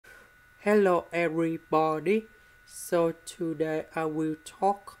Hello everybody. So today I will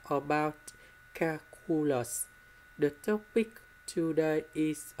talk about calculus. The topic today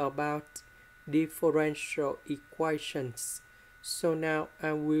is about differential equations. So now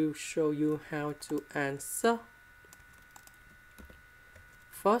I will show you how to answer.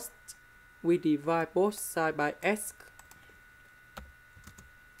 First, we divide both sides by x.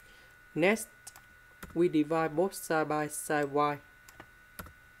 Next, we divide both sides by sine y.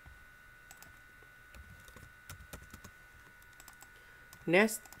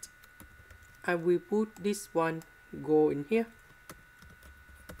 Next, I will put this one go in here,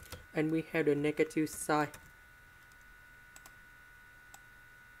 and we have the negative sign.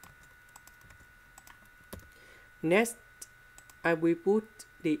 Next, I will put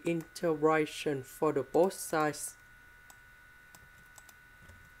the integration for the both sides.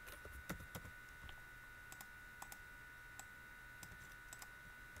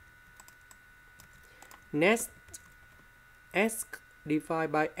 Next, x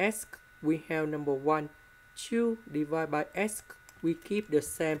divided by x, we have number 1. 2 divided by x, we keep the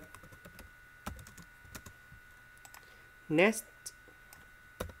same. Next,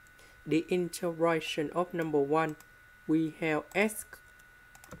 the integration of number 1, we have x.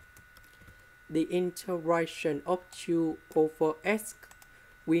 The integration of 2 over x,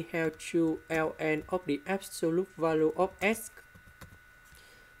 we have 2 ln of the absolute value of x.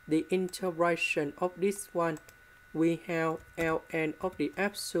 The integration of this one, we have ln of the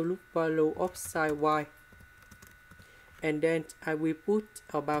absolute value of sine y. And then I will put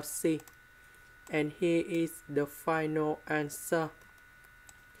about c. And here is the final answer.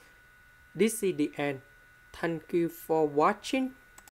 This is the end. Thank you for watching.